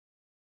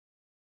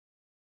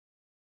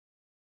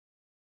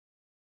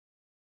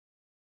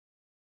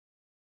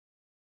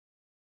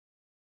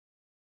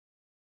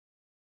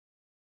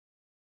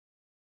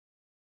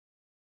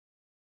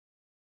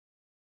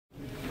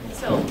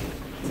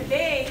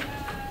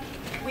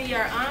We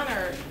are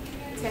honored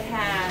to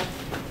have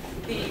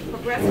the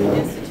Progressive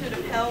Institute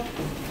of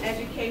Health,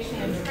 Education,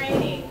 and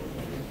Training,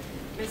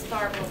 Ms.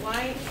 Barbara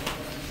White,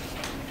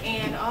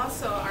 and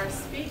also our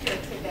speaker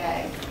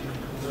today,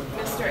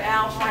 Mr.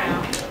 Al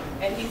Brown,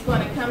 and he's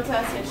going to come to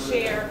us and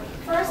share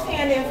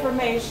firsthand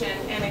information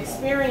and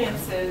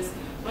experiences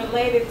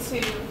related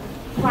to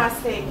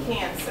prostate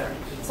cancer.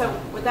 So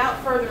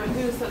without further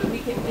ado, so that we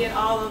can get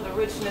all of the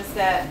richness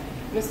that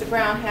Mr.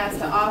 Brown has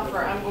to offer,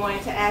 I'm going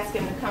to ask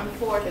him to come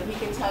forth and he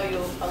can tell you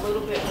a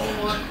little bit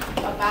more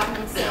about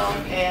himself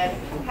and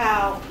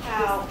how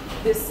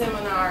this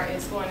seminar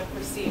is going to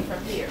proceed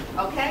from here.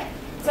 Okay?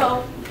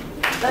 So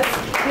let's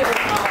give it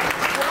a welcome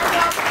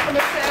to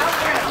Mr. Al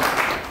Brown.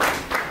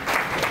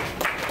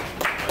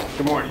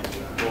 Good morning.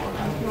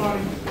 Good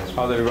morning.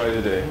 How's everybody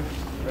today?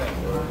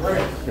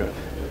 Good.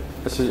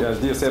 As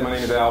Dia said, my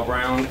name is Al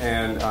Brown,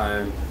 and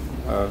I'm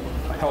a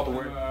health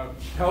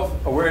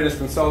awareness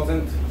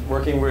consultant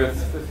working with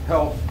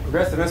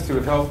Progressive Institute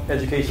of Health,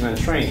 Education, and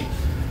Training.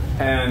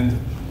 And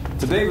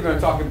today we're going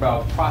to talk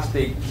about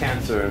prostate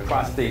cancer and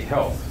prostate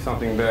health,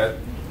 something that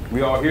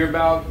we all hear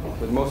about,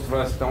 but most of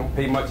us don't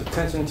pay much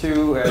attention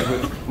to, as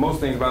with most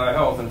things about our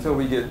health. Until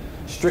we get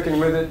stricken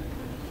with it,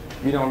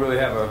 we don't really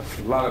have a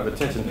lot of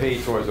attention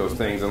paid towards those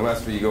things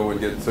unless we go and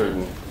get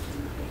certain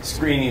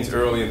screenings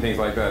early and things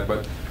like that.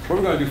 But what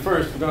we're going to do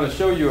first, we're going to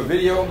show you a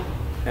video,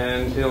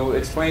 and it'll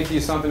explain to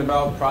you something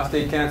about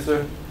prostate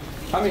cancer.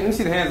 I mean, let me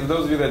see the hands of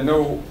those of you that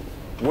know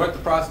what the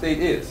prostate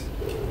is.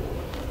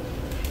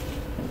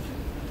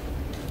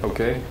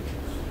 Okay.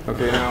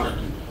 Okay, now,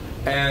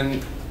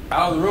 and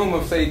out of the room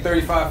of, say,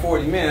 35,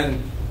 40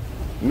 men,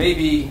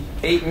 maybe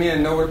 8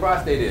 men know what a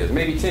prostate is,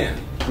 maybe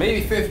 10,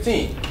 maybe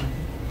 15.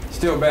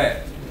 Still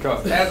bad,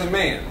 because as a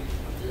man,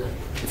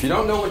 if you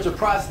don't know what your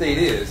prostate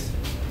is,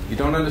 you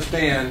don't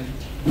understand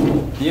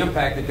the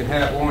impact it can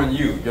have on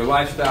you, your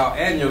lifestyle,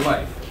 and your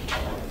life.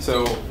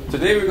 So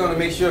today we're going to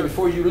make sure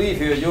before you leave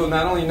here, you'll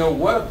not only know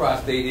what a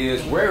prostate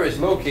is, where it's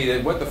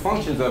located, what the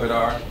functions of it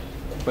are,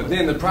 but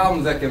then the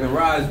problems that can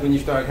arise when you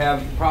start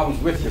having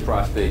problems with your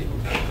prostate.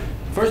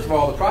 First of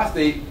all, the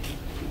prostate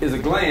is a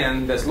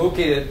gland that's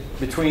located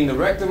between the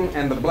rectum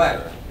and the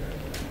bladder.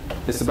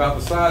 It's about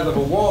the size of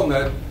a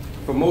walnut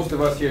for most of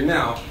us here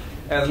now.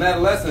 As an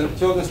adolescent,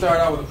 children start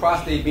out with a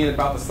prostate being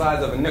about the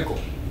size of a nickel.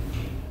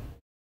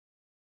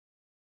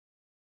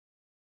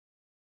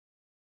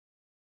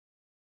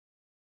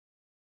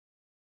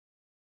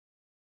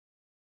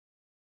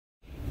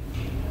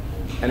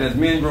 And as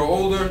men grow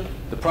older,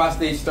 the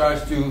prostate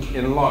starts to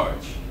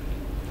enlarge.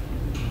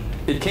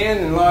 It can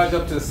enlarge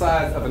up to the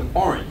size of an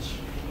orange.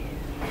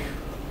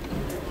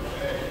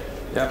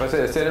 Yeah, I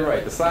said it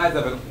right. The size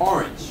of an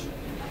orange.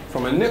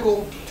 From a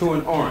nickel to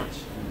an orange.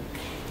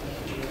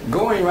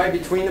 Going right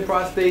between the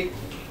prostate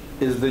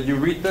is the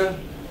urethra.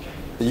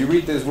 The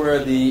urethra is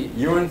where the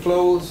urine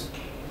flows.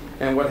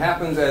 And what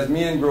happens as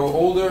men grow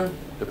older,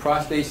 the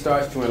prostate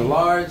starts to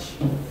enlarge.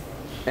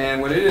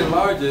 And when it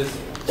enlarges,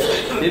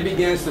 it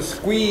begins to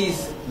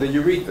squeeze the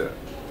urethra.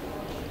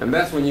 And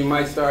that's when you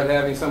might start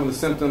having some of the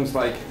symptoms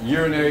like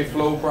urinary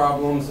flow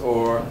problems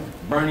or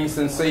burning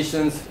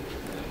sensations.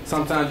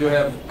 Sometimes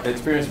you'll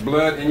experience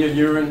blood in your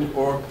urine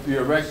or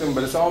your rectum,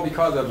 but it's all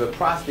because of the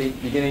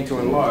prostate beginning to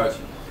enlarge.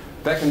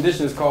 That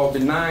condition is called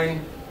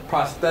benign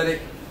prostatic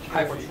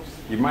hypertrophy.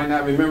 You might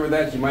not remember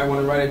that, you might want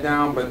to write it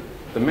down, but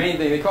the main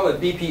thing, they call it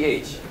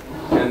BPH.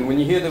 And when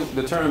you hear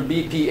the term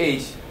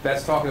BPH,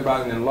 that's talking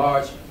about an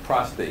enlarged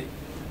prostate.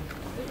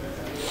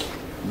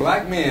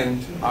 Black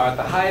men are at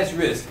the highest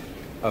risk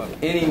of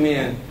any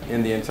men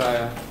in the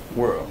entire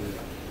world.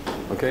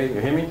 Okay, you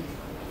hear me?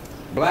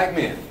 Black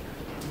men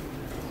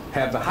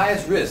have the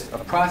highest risk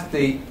of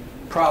prostate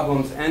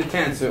problems and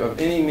cancer of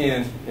any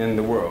men in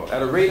the world,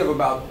 at a rate of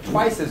about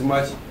twice as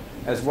much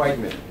as white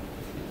men.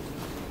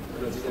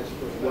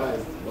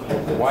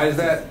 Why is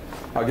that?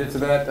 I'll get to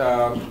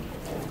that.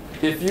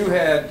 If you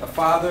had a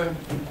father,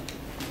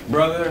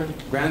 brother,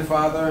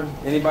 grandfather,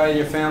 anybody in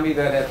your family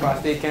that had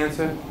prostate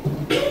cancer,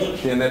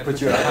 then that puts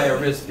you at a higher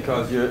risk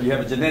because you have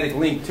a genetic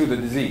link to the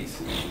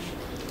disease.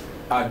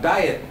 Our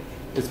diet,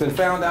 it's been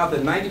found out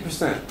that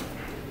 90%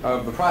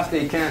 of the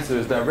prostate cancer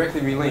is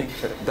directly linked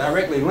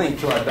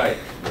to our diet.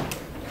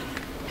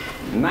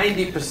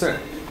 90%.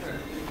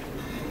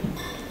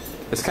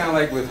 It's kind of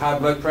like with high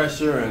blood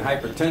pressure and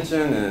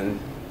hypertension and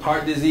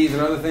heart disease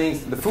and other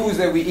things. The foods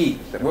that we eat,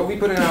 what we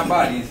put in our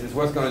bodies is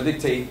what's going to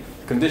dictate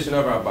the condition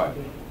of our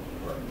body.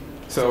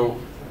 So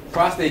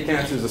prostate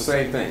cancer is the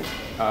same thing.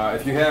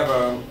 If you have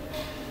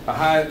a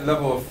high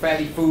level of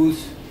fatty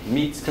foods,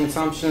 meat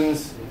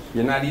consumptions,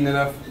 you're not eating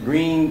enough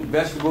green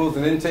vegetables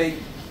and intake,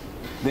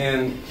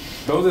 then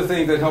those are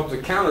things that help to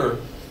counter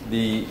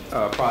the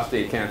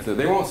prostate cancer.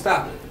 They won't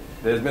stop it.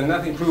 There's been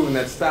nothing proven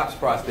that stops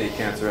prostate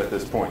cancer at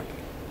this point.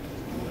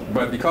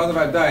 But because of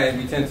our diet,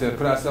 we tend to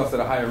put ourselves at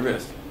a higher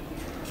risk.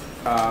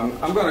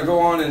 I'm going to go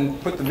on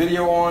and put the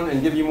video on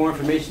and give you more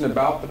information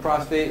about the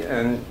prostate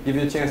and give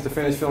you a chance to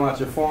finish filling out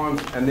your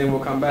forms, and then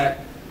we'll come back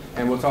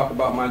and we'll talk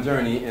about my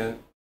journey.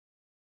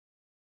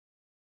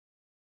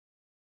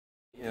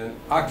 In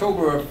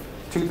October of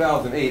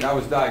 2008, I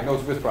was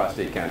diagnosed with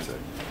prostate cancer.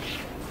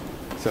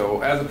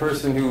 So as a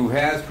person who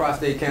has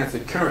prostate cancer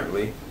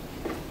currently,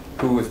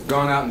 who has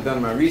gone out and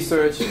done my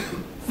research,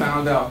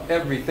 found out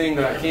everything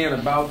that I can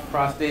about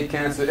prostate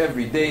cancer.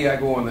 Every day I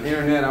go on the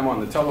internet, I'm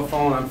on the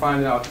telephone, I'm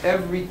finding out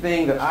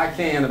everything that I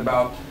can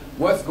about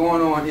what's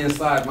going on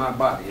inside my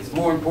body. It's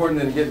more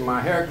important than getting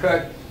my hair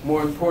cut,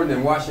 more important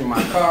than washing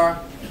my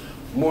car,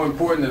 more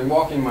important than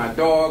walking my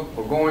dog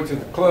or going to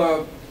the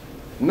club.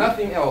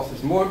 Nothing else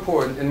is more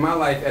important in my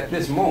life at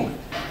this moment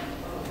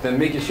than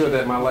making sure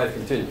that my life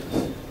continues.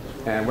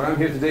 And what I'm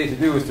here today to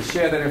do is to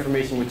share that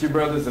information with you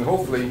brothers, and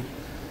hopefully,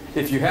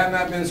 if you have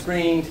not been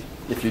screened,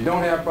 if you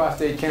don't have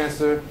prostate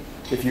cancer,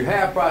 if you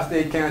have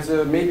prostate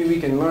cancer, maybe we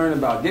can learn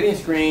about getting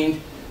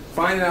screened,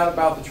 finding out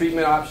about the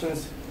treatment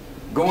options,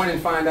 going and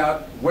find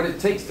out what it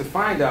takes to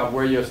find out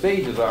where your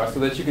stages are so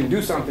that you can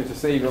do something to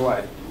save your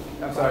life.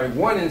 I'm sorry,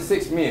 1 in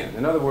 6 men.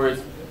 In other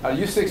words, out of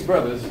you 6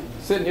 brothers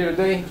sitting here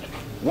today,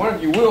 1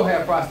 of you will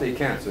have prostate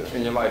cancer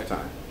in your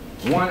lifetime.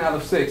 1 out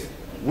of 6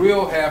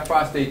 will have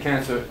prostate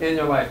cancer in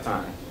your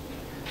lifetime.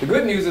 The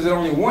good news is that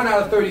only 1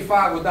 out of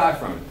 35 will die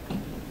from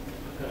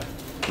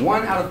it.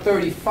 1 out of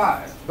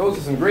 35. Those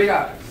are some great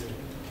odds.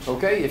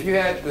 Okay, if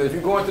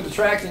you're going through the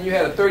tracks and you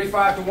had a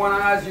 35 to 1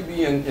 odds, you'd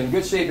be in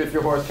good shape if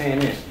your horse came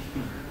in.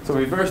 So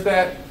reverse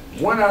that.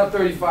 1 out of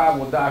 35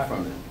 will die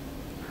from it.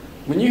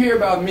 When you hear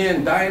about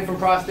men dying from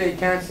prostate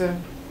cancer,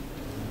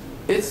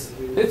 it's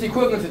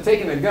equivalent to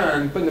taking a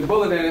gun, putting a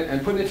bullet in it,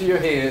 and putting it to your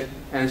head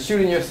and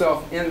shooting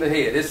yourself in the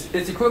head.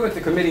 It's equivalent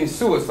to committing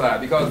suicide,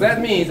 because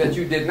that means that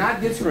you did not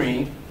get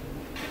screened.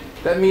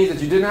 That means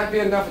that you did not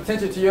pay enough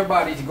attention to your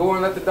body to go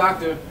and let the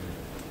doctor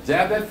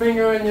jab that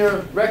finger in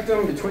your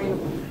rectum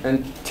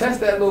and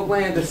test that little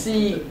gland to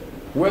see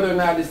whether or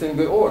not it's in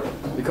good order,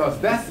 because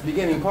that's the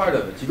beginning part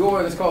of it. You go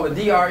in, it's called a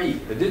DRE,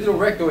 the digital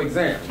rectal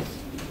exam.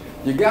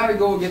 You got to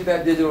go get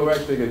that digital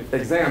rectal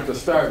exam to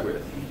start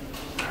with.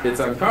 It's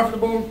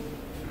uncomfortable,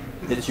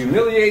 it's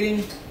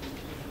humiliating,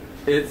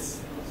 it's,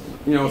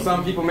 you know,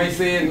 some people may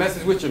say it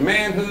messes with your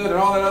manhood and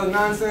all that other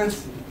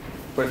nonsense,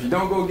 but if you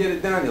don't go get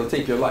it done, it'll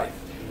take your life.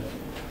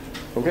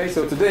 Okay,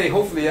 so today,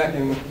 hopefully I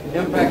can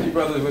impact you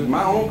brothers with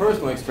my own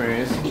personal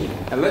experience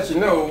and let you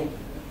know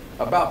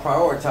about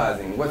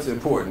prioritizing what's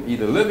important,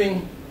 either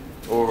living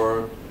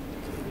or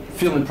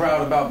feeling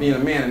proud about being a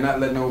man and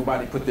not letting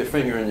nobody put their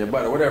finger in your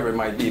butt or whatever it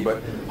might be.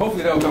 But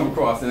hopefully that'll come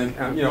across.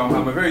 And you know,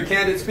 I'm a very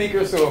candid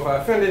speaker, so if I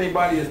offend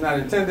anybody, it's not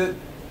intended.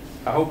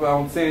 I hope I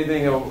don't say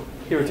anything that will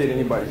irritate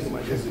anybody too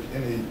much. Is there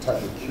any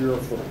type of cure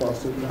for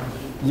prostate cancer?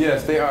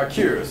 Yes, there are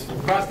cures.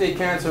 Prostate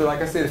cancer,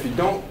 like I said, if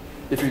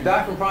you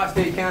die from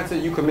prostate cancer,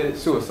 you committed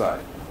suicide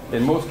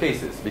in most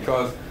cases,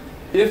 because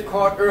if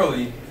caught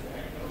early,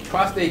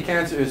 prostate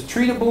cancer is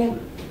treatable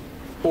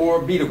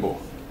or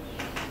beatable.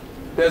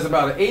 There's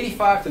about an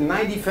 85 to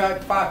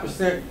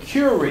 95%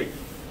 cure rate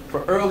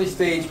for early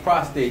stage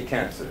prostate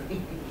cancer.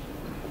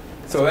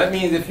 So that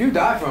means if you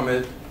die from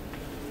it,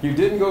 you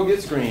didn't go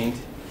get screened,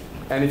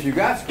 and if you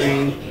got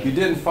screened, you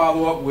didn't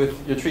follow up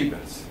with your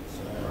treatments.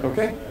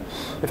 Okay?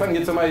 If I can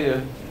get somebody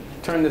to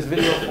turn this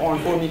video on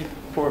for me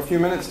for a few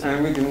minutes,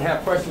 and we can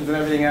have questions and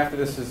everything after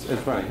this is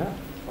running, huh?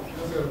 I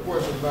just got a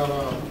question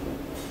about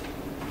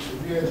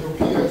if you had your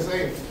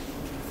PSA,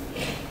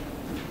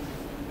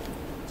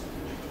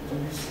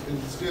 is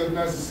it still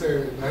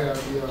necessary to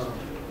have the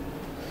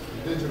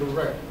digital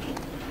record?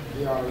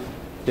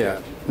 Yeah.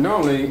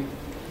 Normally,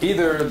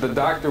 either the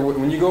doctor,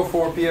 when you go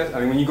for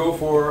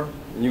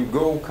you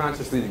go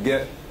consciously to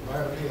get. I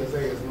have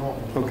PSA as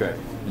normal. Okay.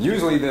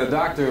 Usually the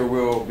doctor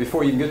will,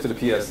 before you get to the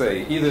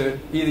PSA, either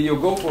you'll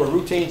go for a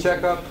routine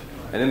checkup,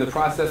 and in the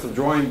process of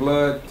drawing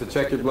blood to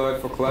check your blood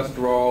for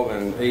cholesterol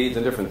and AIDS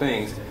and different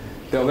things,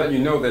 they'll let you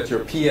know that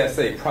your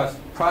PSA,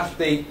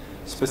 prostate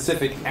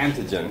specific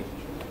antigen,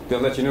 they'll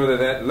let you know that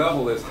that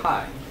level is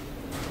high.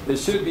 It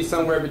should be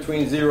somewhere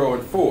between 0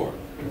 and 4.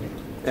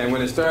 And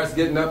when it starts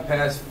getting up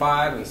past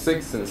 5 and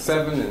 6 and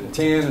 7 and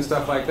 10 and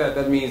stuff like that,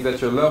 that means that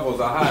your levels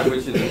are high,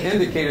 which is an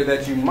indicator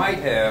that you might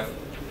have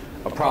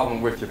a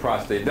problem with your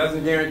prostate. It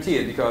doesn't guarantee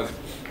it, because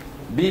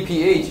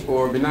BPH,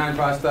 or benign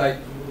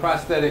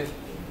prostatic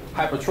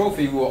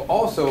hypertrophy, will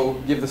also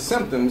give the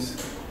symptoms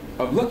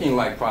of looking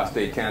like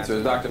prostate cancer,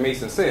 as Dr.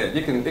 Mason said.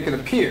 It can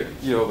appear,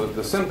 you know,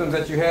 the symptoms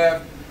that you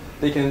have,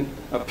 they can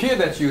appear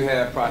that you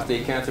have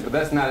prostate cancer, but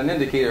that's not an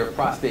indicator of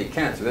prostate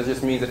cancer. That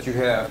just means that you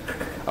have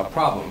a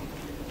problem.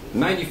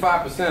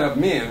 95% of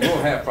men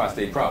will have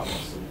prostate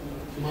problems.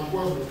 So my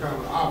question was kind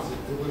of the opposite.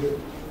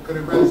 Could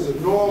it register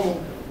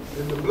normal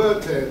in the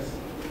blood test,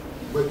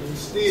 but you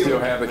still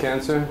have the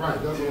cancer? Right,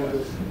 that's what it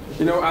is.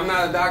 You know, I'm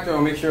not a doctor.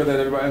 I'll make sure that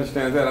everybody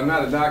understands that. I'm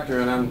not a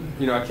doctor,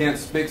 and I can't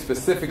speak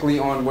specifically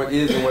on what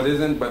is and what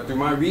isn't, but through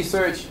my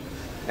research,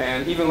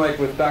 and even like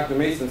with Dr.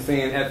 Mason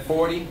saying at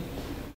 40,